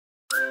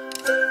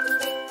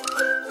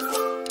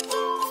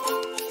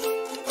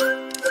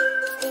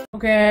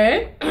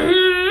Okay.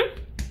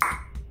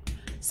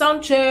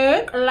 Sound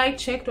check. Light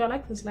check. Do I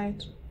like this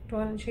light? Do I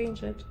want to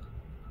change it?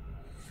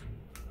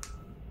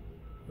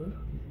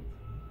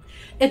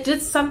 It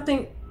did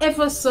something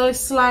ever so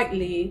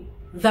slightly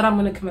that I'm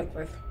going to commit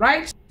with,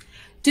 right?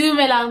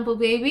 Dumelambo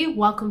baby,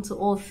 welcome to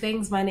All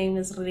Things. My name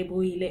is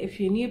Rebuile. If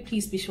you're new,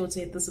 please be sure to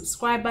hit the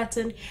subscribe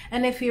button.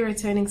 And if you're a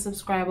returning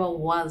subscriber,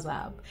 what's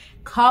up?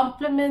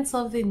 Compliments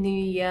of the new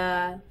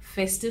year,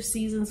 festive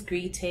season's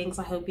greetings.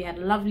 I hope you had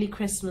a lovely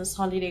Christmas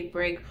holiday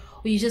break,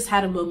 or you just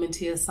had a moment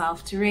to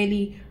yourself to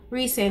really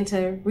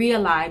recenter,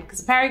 realign,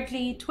 because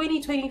apparently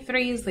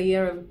 2023 is the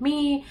year of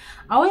me.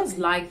 I always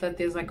like that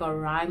there's like a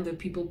rhyme that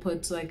people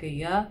put to like a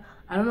year.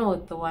 I don't know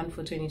what the one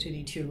for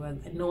 2022 was,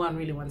 and no one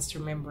really wants to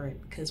remember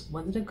it, because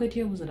was it a good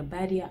year? Was it a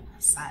bad year?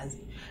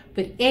 Sazi.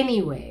 But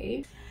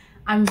anyway,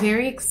 I'm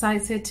very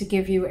excited to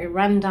give you a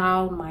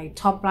rundown, my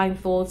top line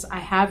thoughts. I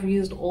have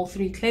used all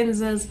three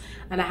cleansers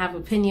and I have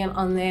opinion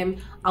on them.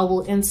 I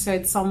will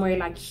insert somewhere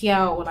like here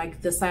or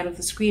like this side of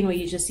the screen where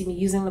you just see me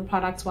using the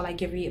products while I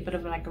give you a bit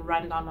of like a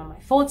rundown on my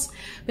thoughts.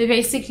 But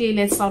basically,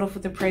 let's start off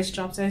with the press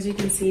drop. So as you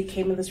can see, it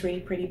came in this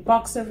really pretty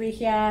box over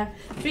here.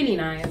 It's really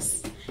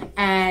nice.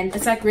 And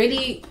it's like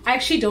really, I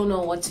actually don't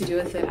know what to do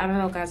with it. I don't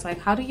know, guys, like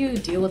how do you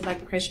deal with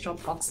like press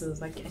drop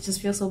boxes? Like I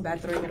just feel so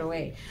bad throwing it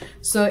away.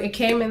 So it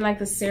came in like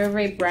the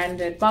CeraVe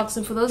branded box.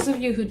 And for those of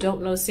you who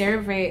don't know,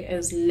 CeraVe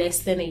is less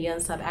than a year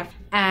in South Africa.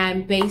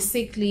 And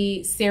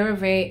basically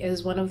CeraVe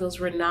is one of those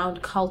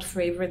renowned cult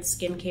favorite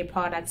skincare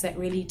products that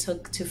really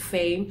took to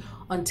fame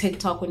on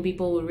TikTok when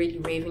people were really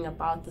raving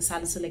about the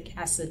salicylic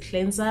acid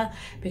cleanser,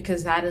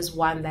 because that is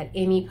one that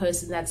any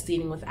person that's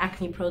dealing with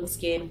acne prone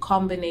skin,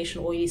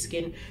 combination oily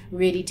skin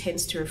really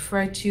tends to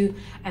refer to.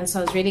 And so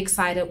I was really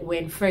excited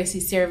when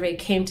firstly CeraVe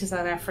came to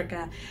South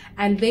Africa,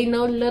 and they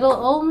know little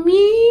old me,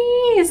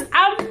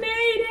 I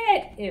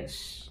made it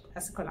ish.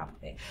 That's a collab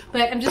thing.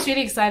 But I'm just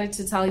really excited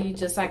to tell you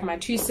just like my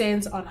 2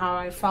 cents on how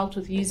I felt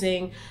with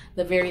using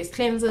the various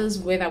cleansers,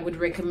 whether I would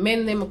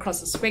recommend them across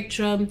the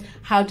spectrum,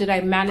 how did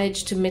I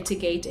manage to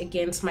mitigate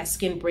against my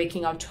skin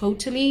breaking out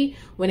totally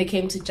when it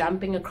came to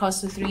jumping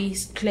across the 3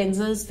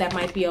 cleansers that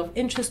might be of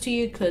interest to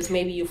you, because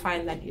maybe you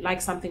find that you like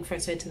something for a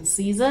certain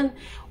season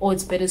or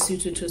it's better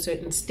suited to a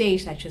certain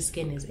stage that your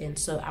skin is in.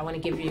 So I want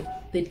to give you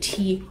the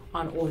tea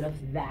on all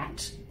of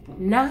that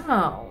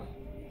now.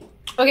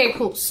 Okay,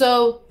 cool.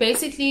 So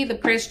basically the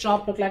press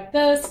drop looked like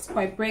this. It's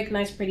quite big,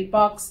 nice pretty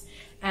box,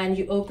 and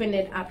you open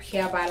it up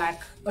here by like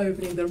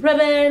opening the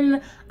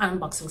ribbon,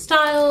 unboxing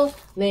style.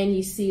 Then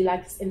you see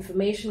like this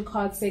information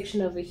card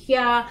section over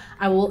here.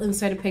 I will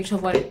insert a picture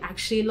of what it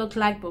actually looked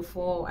like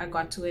before I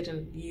got to it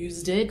and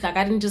used it. Like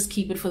I didn't just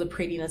keep it for the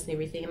prettiness and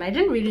everything, and I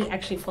didn't really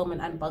actually film an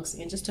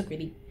unboxing. I just took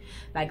really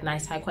like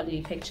nice high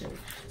quality pictures.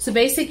 So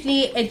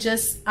basically it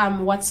just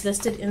what's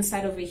listed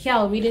inside over here,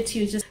 I'll read it to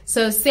you. Just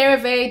so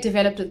CeraVe,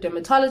 developed with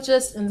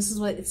dermatologists, and this is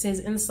what it says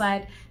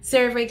inside.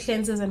 CeraVe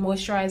cleansers and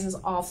moisturizers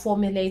are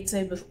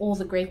formulated with all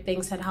the great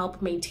things that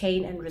help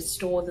maintain and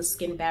restore the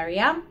skin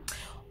barrier.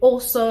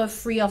 Also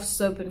free of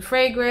soap and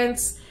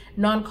fragrance,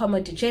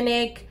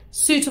 non-comedogenic,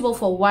 suitable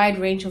for a wide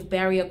range of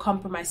barrier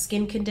compromised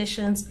skin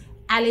conditions,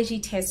 allergy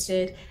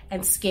tested,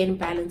 and skin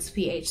balanced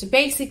pH. So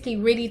basically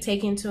really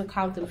take into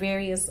account the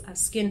various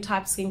skin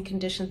types, skin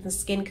conditions, and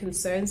skin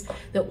concerns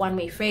that one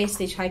may face.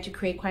 They try to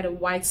create quite a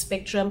wide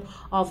spectrum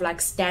of like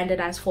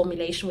standardized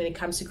formulation when it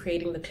comes to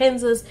creating the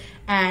cleansers,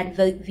 and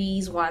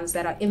these ones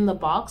that are in the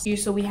box.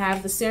 So we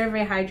have the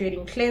CeraVe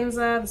hydrating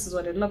cleanser. This is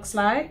what it looks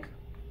like.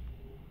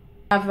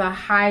 We have a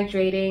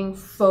hydrating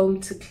foam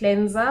to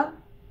cleanser.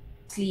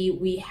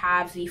 We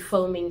have the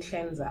foaming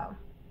cleanser.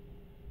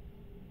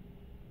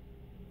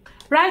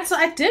 Right, so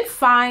I did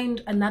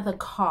find another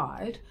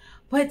card,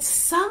 but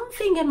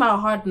something in my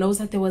heart knows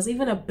that there was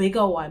even a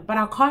bigger one, but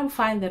I can't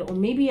find that, or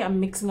maybe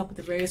I'm mixing up with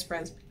the various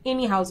brands.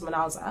 Anyhow,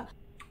 Manauza.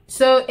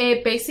 So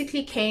it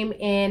basically came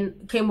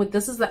with,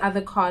 this is the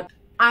other card.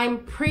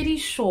 I'm pretty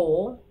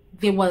sure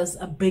there was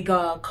a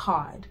bigger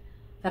card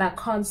that I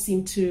can't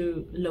seem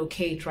to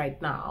locate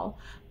right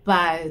now.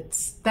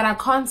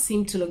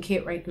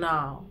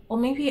 Or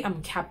maybe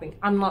I'm capping,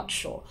 I'm not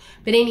sure.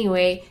 But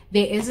anyway,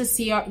 there is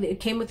it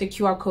came with a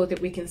QR code that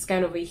we can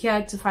scan over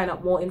here to find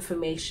out more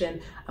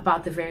information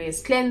about the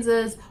various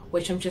cleansers,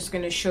 which I'm just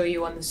going to show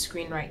you on the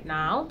screen right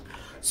now.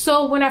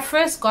 So when I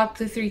first got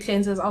the 3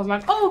 cleansers, I was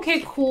like, oh,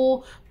 okay,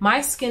 cool.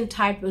 My skin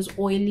type is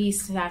oily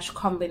 /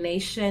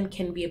 combination,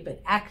 can be a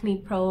bit acne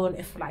prone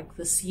if like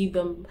the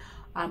sebum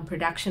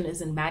production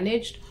isn't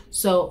managed.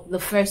 So the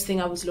first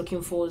thing I was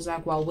looking for was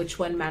like, well, which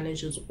one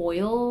manages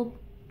oil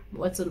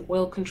what's an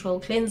oil control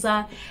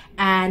cleanser,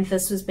 and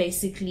this was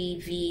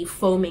basically the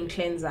foaming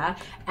cleanser.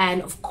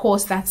 And of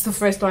course that's the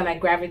first one I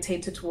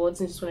gravitated towards,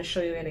 and just want to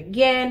show you it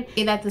again.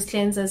 That this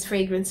cleanser is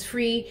fragrance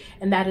free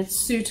and that it's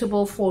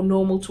suitable for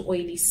normal to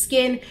oily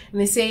skin, and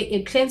they say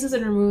it cleanses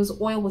and removes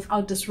oil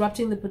without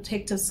disrupting the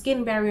protective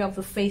skin barrier of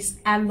the face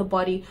and the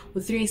body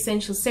with 3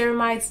 essential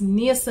ceramides,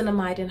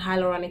 niacinamide and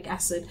hyaluronic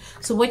acid.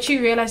 So what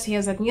you realize here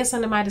is that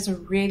niacinamide is a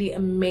really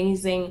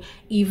amazing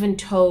even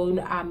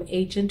tone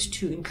agent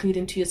to include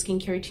into your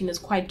skincare routine. Is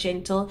quite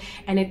gentle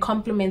and it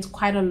complements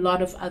quite a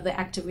lot of other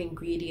active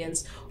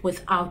ingredients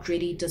without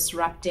really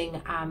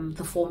disrupting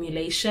the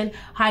formulation.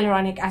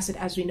 Hyaluronic acid,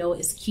 as we know,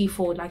 is key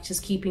for like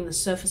just keeping the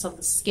surface of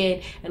the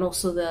skin and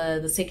also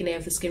the second layer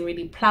of the skin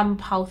really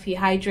plump, healthy,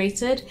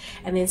 hydrated.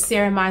 And then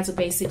ceramides are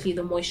basically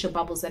the moisture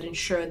bubbles that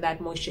ensure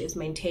that moisture is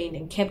maintained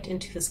and kept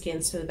into the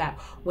skin, so that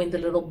when the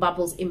little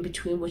bubbles in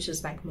between, which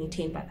is like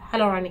maintained by the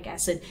hyaluronic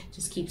acid,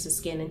 just keeps the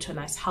skin into a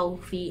nice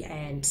healthy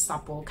and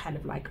supple kind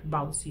of like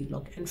bouncy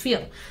look and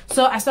feel.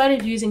 So I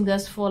started using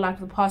this for like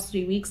the past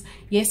 3 weeks.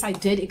 Yes, I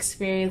did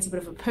experience a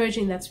bit of a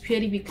purging. That's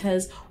purely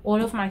because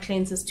all of my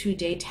cleansers to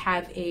date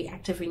have a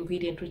active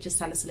ingredient, which is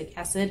salicylic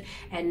acid,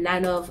 and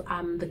none of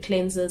the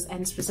cleansers,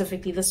 and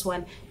specifically this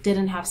one,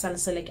 didn't have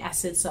salicylic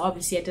acid. So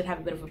obviously I did have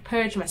a bit of a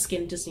purge. My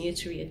skin just needed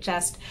to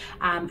readjust.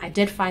 I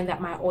did find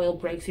that my oil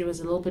breakthrough was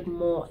a little bit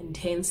more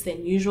intense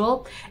than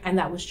usual, and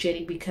that was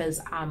purely because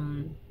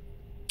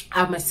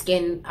my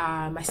skin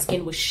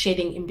was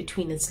shedding in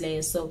between its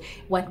layers. So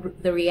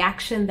the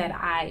reaction that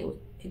I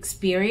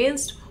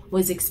experienced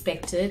was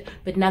expected,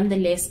 but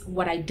nonetheless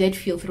what I did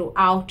feel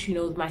throughout, you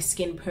know, my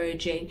skin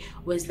purging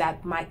was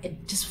that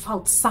it just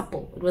felt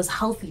supple. It was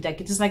healthy, like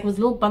it just like with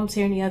little bumps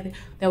here and the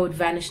that would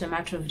vanish in a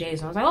matter of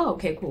days, and I was like, oh,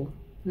 okay, cool,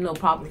 no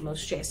problem, no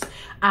stress.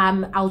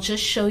 I'll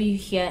just show you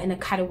here in a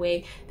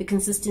cutaway. The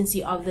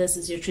consistency of this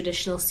is your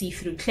traditional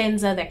see-through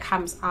cleanser that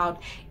comes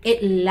out.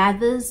 It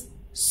lathers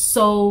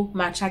so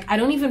much. Like I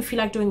don't even feel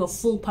like doing a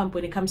full pump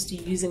when it comes to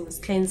using this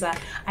cleanser.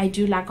 I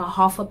do like a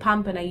half a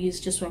pump, and I use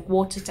just like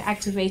water to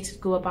activate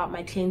it, go about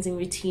my cleansing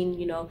routine,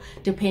 you know,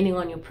 depending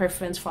on your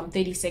preference, from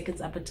 30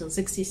 seconds up until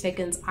 60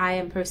 seconds. I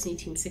am personally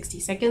team 60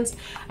 seconds.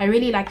 I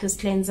really like this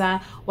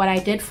cleanser. What I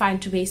did find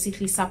to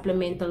basically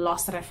supplement the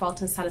loss that I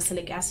felt in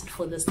salicylic acid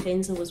for this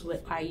cleanser was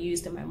what I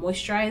used in my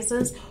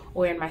moisturizers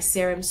or in my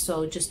serums.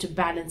 So just to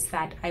balance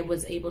that, I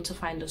was able to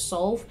find a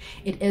solve.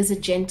 It is a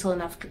gentle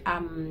enough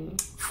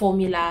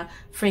formula,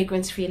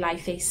 fragrance free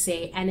like they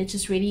say, and it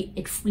just really,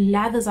 it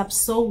lathers up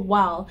so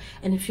well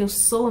and it feels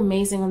so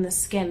amazing on the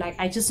skin. Like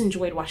I just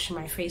enjoyed washing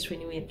my face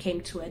when it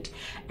came to it.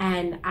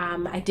 And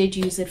I did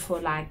use it for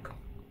like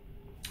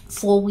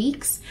 4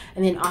 weeks,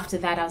 and then after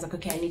that I was like,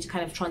 okay, I need to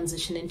kind of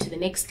transition into the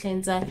next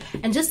cleanser.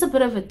 And just a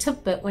bit of a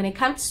tidbit, when it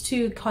comes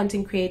to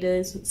content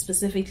creators,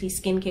 specifically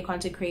skincare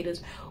content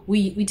creators,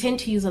 we tend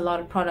to use a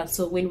lot of products.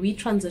 So when we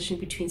transition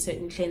between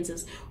certain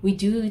cleansers, we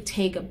do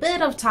take a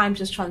bit of time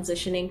just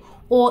transitioning,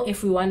 or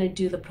if we want to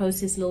do the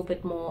process a little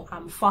bit more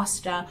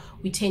faster,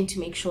 we tend to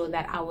make sure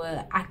that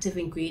our active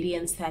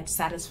ingredients that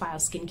satisfy our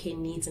skincare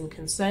needs and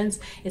concerns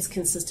is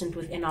consistent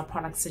within our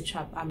products, which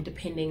are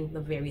depending the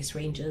various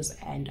ranges,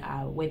 and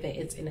whether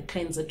it's in a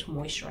cleanser to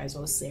moisturizer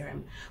or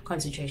serum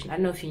concentration. I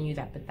don't know if you knew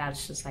that, but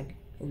that's just like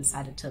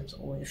insider tips,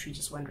 or if you're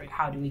just wondering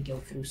how do we go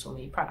through so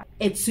many products.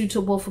 It's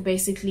suitable for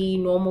basically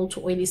normal to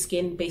oily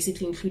skin,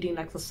 basically including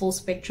like the full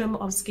spectrum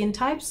of skin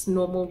types,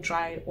 normal,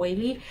 dry,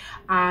 oily.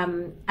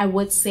 I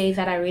would say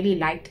that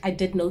I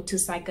did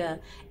notice like a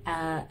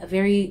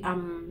very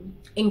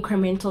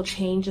incremental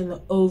change in the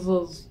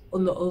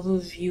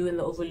overview and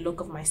the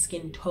overlook of my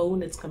skin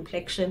tone, its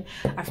complexion.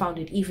 I found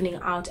it evening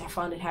out. I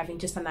found it having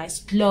just a nice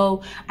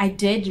glow. I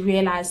did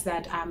realize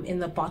that in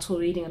the bottle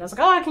reading, and I was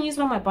like, oh, I can use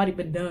it on my body,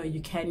 but no,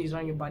 you can use it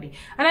on your body.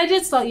 And I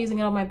did start using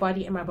it on my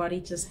body, and my body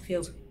just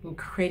feels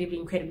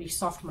incredibly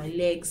soft. My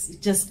legs,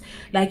 just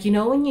like, you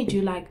know, when you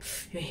do like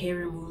your hair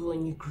removal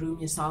and you groom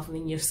yourself and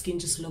then your skin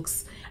just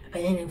looks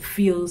and it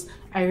feels,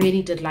 I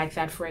really did like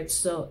that for it.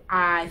 So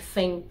I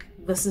think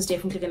this is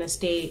definitely gonna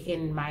stay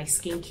in my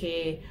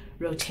skincare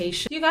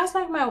rotation. You guys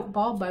like my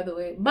ball, by the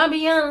way.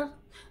 Babiana,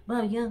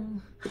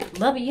 Babiana,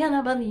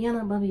 Babiana,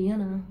 Babiana,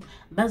 Babiana,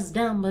 buzz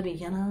down,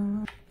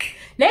 Babiana.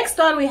 Next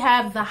on, we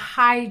have the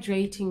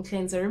hydrating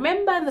cleanser.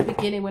 Remember in the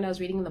beginning when I was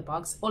reading the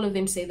box, all of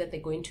them say that they're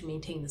going to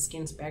maintain the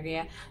skin's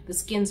barrier. The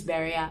skin's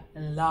barrier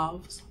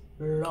loves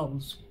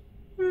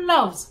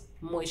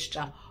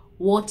moisture,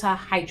 water,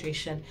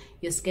 hydration.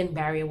 Your skin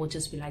barrier will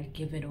just be like,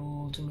 give it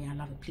all to me, I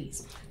love it,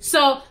 please.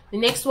 So the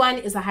next one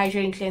is a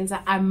hydrating cleanser.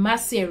 I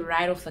must say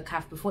right off the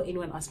cuff, before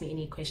anyone asks me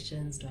any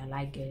questions, do I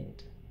like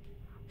it?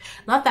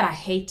 Not that I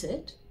hate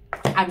it,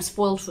 I'm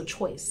spoiled for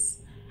choice.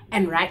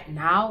 And right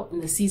now,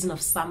 in the season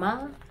of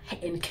summer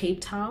in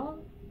Cape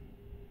Town,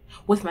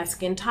 with my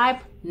skin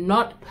type,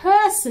 not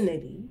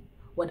personally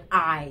what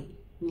I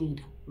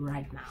need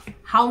right now.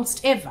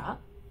 However,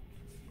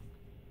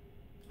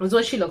 this is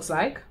what she looks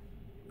like.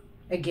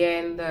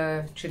 Again,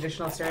 the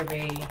traditional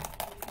CeraVe.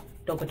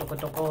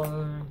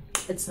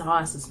 It's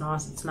nice, it's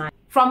nice, it's nice.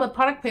 From a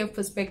product payoff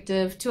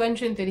perspective,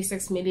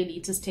 236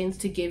 milliliters tends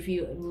to give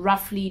you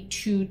roughly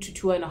 2 to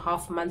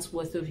 2.5 months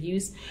worth of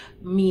use,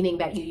 meaning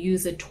that you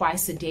use it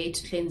twice a day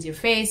to cleanse your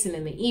face and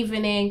in the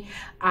evening.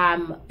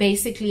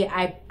 Basically,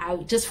 I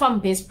just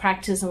from best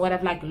practice and what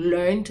I've like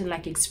learned and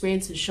like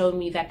experience has shown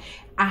me that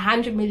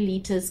 100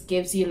 milliliters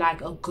gives you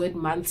like a good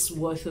month's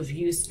worth of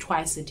use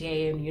twice a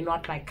day, and you're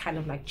not like kind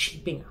of like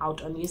cheaping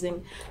out on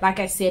using. Like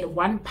I said,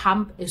 one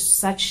pump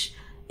is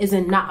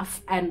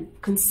enough, and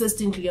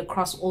consistently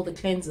across all the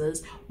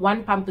cleansers,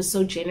 one pump is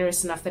so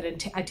generous enough that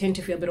I tend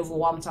to feel a bit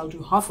overwhelmed, so I'll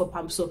do half a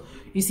pump. So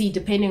you see,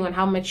 depending on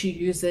how much you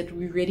use it,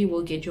 we really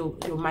will get your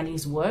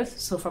money's worth.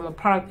 So from a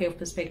product payoff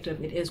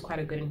perspective, it is quite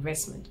a good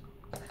investment.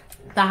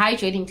 The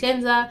hydrating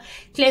cleanser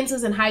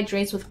cleanses and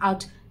hydrates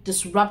without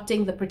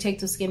disrupting the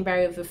protective skin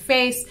barrier of the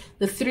face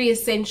with three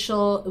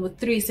essential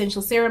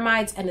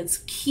ceramides, and its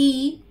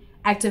key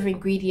active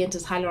ingredient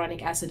is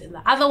hyaluronic acid. In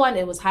the other one,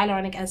 it was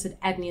hyaluronic acid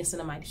and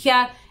niacinamide.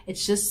 Here,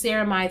 it's just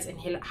ceramides and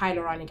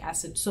hyaluronic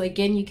acid. So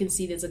again, you can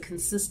see there's a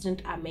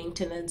consistent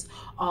maintenance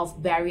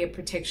of barrier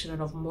protection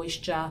and of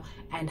moisture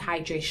and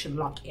hydration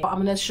locked in.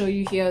 I'm going to show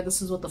you here,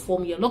 this is what the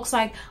formula looks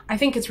like. I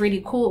think it's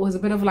really cool. It was a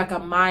bit of like a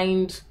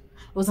mind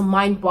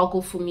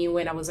boggle for me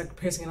when I was like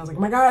pressing, and I was like,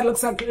 oh my god, it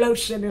looks like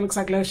lotion, it looks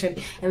like lotion.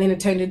 And then it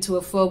turned into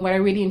a foam. What I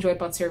really enjoy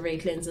about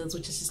CeraVe cleansers,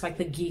 which is just like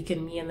the geek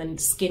in me and then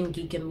skin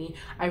geek in me,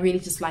 I really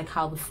just like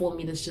how the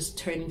formulas just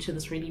turn into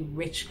this really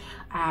rich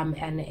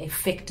and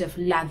effective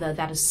lather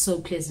that is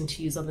so pleasant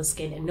to use on the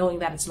skin, and knowing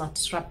that it's not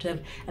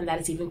disruptive and that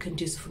it's even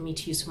conducive for me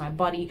to use for my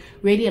body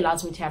really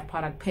allows me to have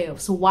product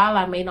payoff. So while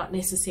I may not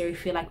necessarily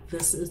feel like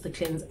this is the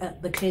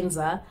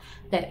cleanser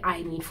that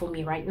I need for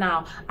me right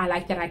now, I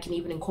like that I can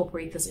even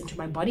incorporate this into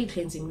my body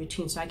cleansing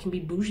routine, so I can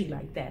be bougie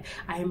like that.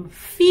 I am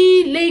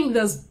feeling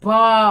this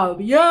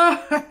bomb,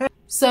 yeah.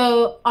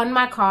 So on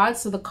my card,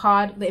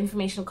 the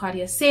information card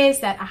here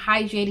says that a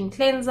hydrating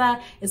cleanser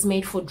is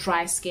made for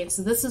dry skin.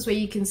 So this is where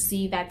you can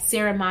see that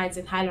ceramides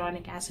and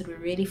hyaluronic acid were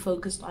really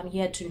focused on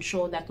here to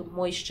ensure that the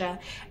moisture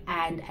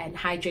and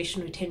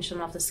hydration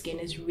retention of the skin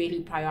is really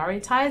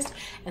prioritized.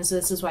 And so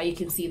this is why you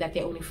can see that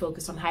they only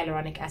focus on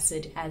hyaluronic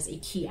acid as a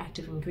key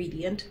active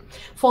ingredient.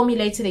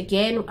 Formulated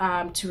again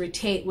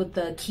with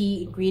the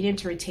key ingredient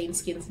to retain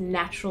skin's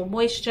natural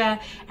moisture,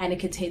 and it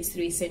contains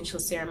 3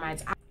 essential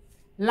ceramides.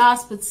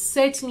 Last but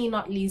certainly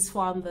not least,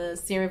 from the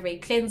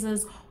CeraVe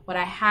cleansers, what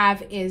I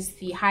have is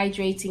the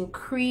hydrating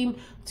cream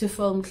to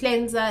foam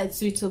cleanser. It's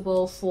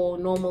suitable for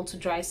normal to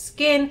dry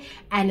skin,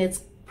 and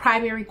its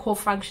primary core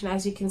function,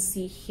 as you can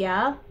see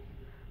here,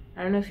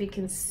 I don't know if you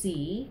can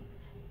see,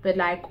 but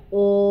like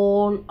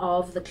all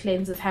of the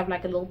cleansers have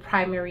like a little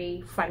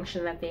primary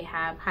function that they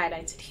have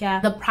highlighted here.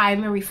 The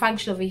primary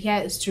function over here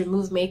is to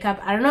remove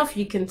makeup. I don't know if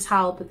you can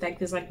tell, but like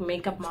there's like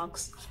makeup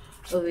marks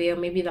over there.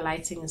 Maybe the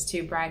lighting is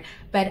too bright,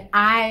 but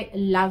I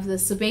love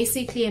this. So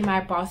basically in my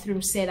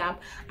bathroom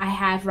setup, I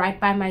have right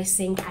by my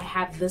sink, I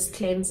have this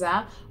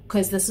cleanser,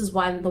 because this is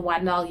the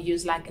one I'll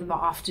use like in the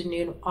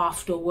afternoon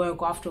after work,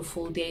 after a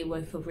full day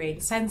worth of wearing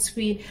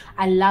sunscreen.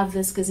 I love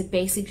this because it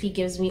basically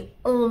gives me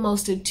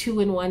almost a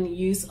 2-in-1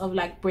 use of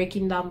like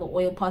breaking down the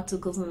oil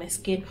particles in my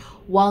skin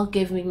while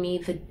giving me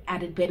the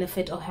added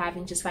benefit of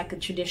having just like a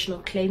traditional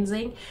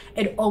cleansing.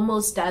 It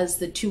almost does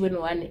the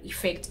 2-in-1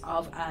 effect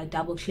of a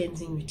double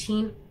cleansing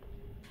routine.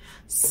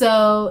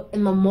 So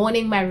in the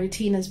morning, my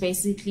routine is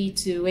basically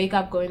to wake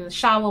up, go in the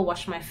shower,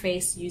 wash my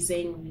face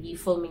using the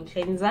foaming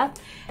cleanser,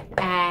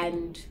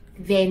 and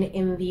then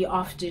in the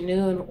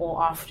afternoon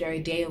or after a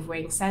day of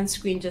wearing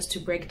sunscreen, just to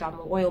break down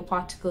the oil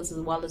particles as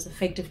well as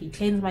effectively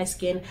cleanse my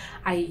skin,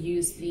 I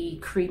use the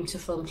cream to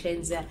foam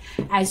cleanser.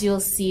 As you'll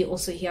see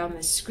also here on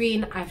the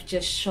screen, I've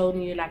just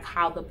shown you like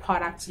how the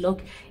products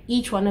look.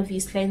 Each one of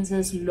these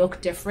cleansers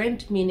look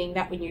different, meaning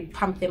that when you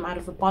pump them out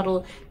of the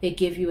bottle, they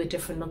give you a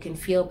different look and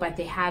feel, but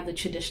they have the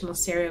traditional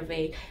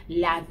CeraVe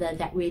lather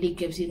that really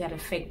gives you that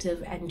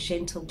effective and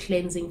gentle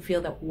cleansing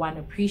feel that one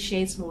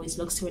appreciates and always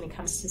looks to when it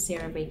comes to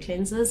CeraVe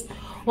cleansers.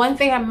 One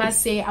thing I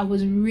must say, I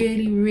was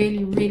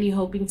really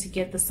hoping to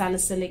get the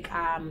salicylic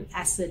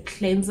acid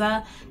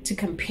cleanser to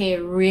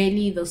compare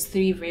really those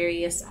 3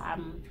 various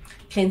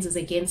cleansers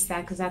against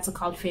that, because that's a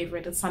cult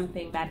favorite. It's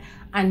something that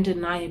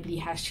undeniably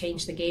has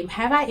changed the game.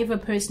 Have I ever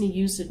personally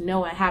used it?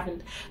 No, I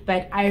haven't,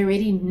 but I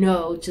already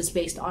know, just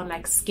based on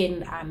like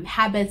skin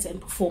habits and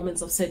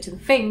performance of certain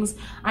things,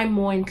 I'm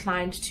more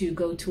inclined to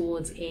go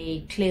towards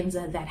a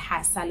cleanser that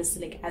has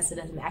salicylic acid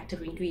as an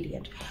active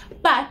ingredient.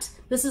 But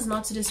this is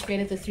not to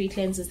discredit the 3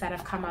 cleansers that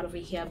have come out over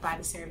here by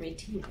the CeraVe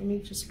team. Let me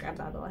just grab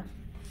the other one.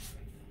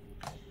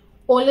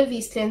 All of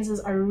these cleansers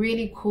are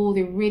really cool,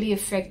 they're really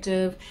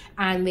effective,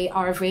 and they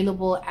are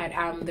available at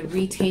the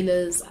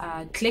retailers'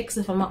 clicks,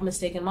 if I'm not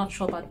mistaken. I'm not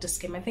sure about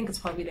Discount. I think it's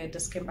probably their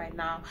Discount by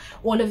now.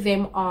 All of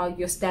them are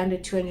your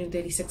standard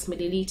 236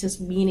 milliliters,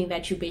 meaning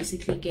that you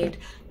basically get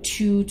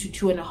 2 to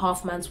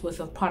 2.5 months worth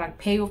of product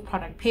payoff.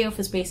 Product payoff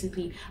is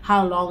basically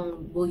how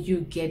long will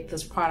you get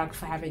this product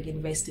for having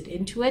invested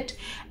into it.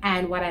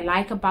 And what I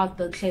like about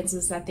the cleansers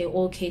is that they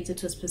all cater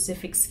to a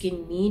specific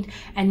skin need,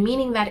 and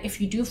meaning that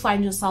if you do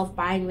find yourself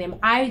buying them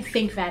I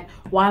think that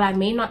while I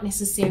may not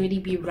necessarily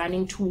be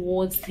running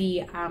towards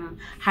the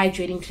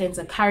hydrating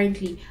cleanser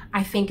currently,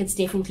 I think it's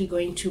definitely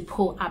going to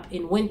pull up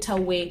in winter,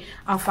 where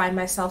I'll find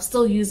myself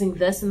still using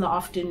this in the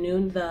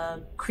afternoon,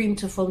 the cream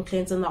to foam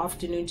cleanser in the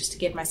afternoon, just to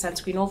get my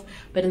sunscreen off,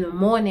 but in the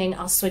morning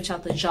I'll switch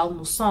out the gel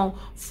moussant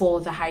for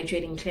the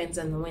hydrating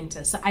cleanser in the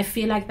winter. So I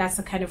feel like that's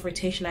the kind of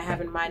rotation I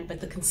have in mind, but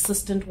the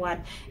consistent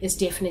one is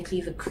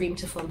definitely the cream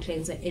to foam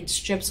cleanser. It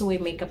strips away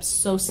makeup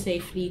so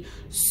safely,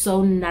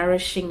 so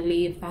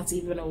nourishingly, if that's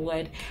even a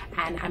word,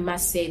 and I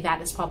must say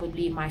that is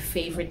probably my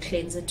favorite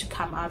cleanser to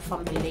come out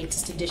from the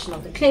latest edition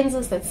of the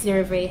cleansers that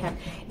CeraVe have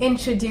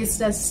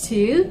introduced us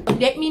to.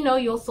 Let me know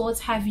your thoughts.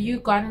 Have you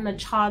gotten a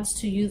chance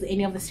to use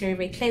any of the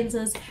CeraVe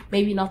cleansers?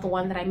 Maybe not the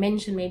one that I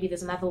mentioned, maybe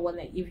there's another one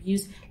that you've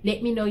used.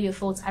 Let me know your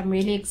thoughts. I'm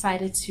really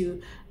excited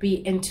to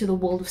be into the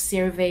world of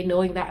CeraVe,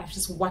 knowing that I've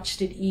just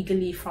watched it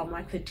eagerly from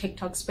like the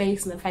TikTok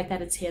space, and the fact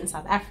that it's here in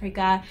South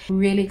Africa. I'm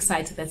really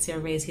excited that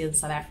CeraVe is here in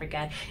South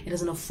Africa. It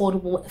is an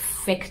affordable,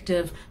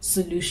 effective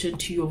solution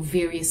to your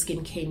various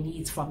skincare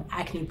needs, from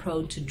acne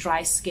prone to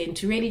dry skin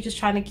to really just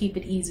trying to keep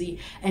it easy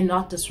and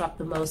not disrupt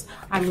the most.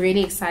 I'm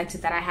really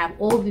excited that I have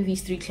all of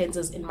these 3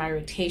 cleansers in my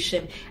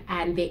rotation,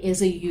 and there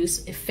is a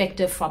use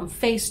effective from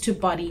face to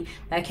body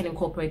that I can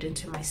incorporate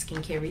into my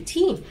skincare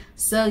routine.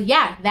 So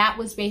yeah, that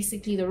was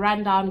basically the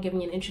rundown,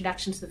 giving an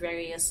introduction to the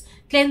various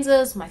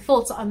cleansers, my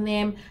thoughts on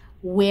them,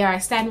 where I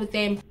stand with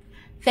them.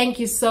 Thank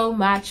you so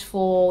much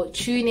for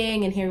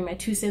tuning and hearing my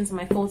 2 cents and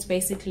my thoughts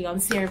basically on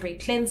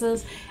CeraVe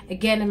cleansers.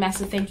 Again, a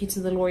massive thank you to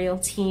the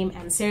L'Oreal team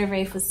and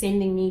CeraVe for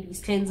sending me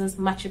these cleansers.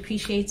 Much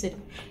appreciated.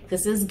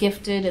 This is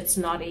gifted. It's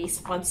not a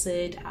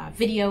sponsored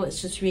video.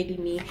 It's just really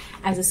me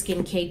as a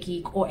skincare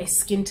geek, or a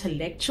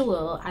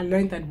skintellectual. I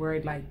learned that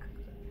word like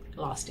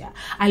last year.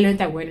 I learned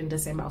that word in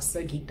December. I was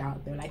so geeked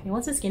out. They were like,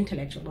 what's a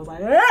skintellectual? I was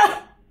like,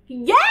 ah!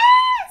 Yes,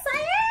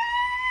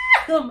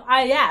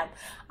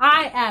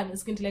 I am a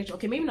skin intellectual.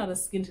 Okay, maybe not a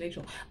skin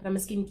intellectual, but I'm a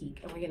skin geek,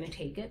 and we're gonna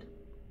take it.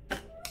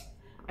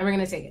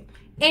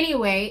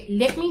 Anyway,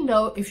 let me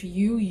know if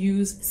you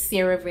use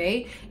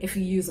CeraVe, if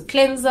you use a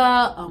cleanser,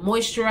 a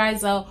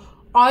moisturizer,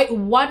 or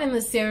what in the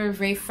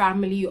CeraVe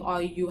family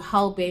are you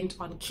hell-bent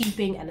on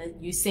keeping and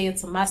you say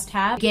it's a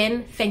must-have.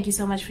 Again, thank you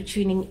so much for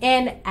tuning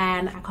in,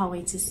 and I can't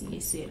wait to see you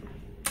soon.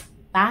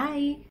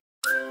 Bye.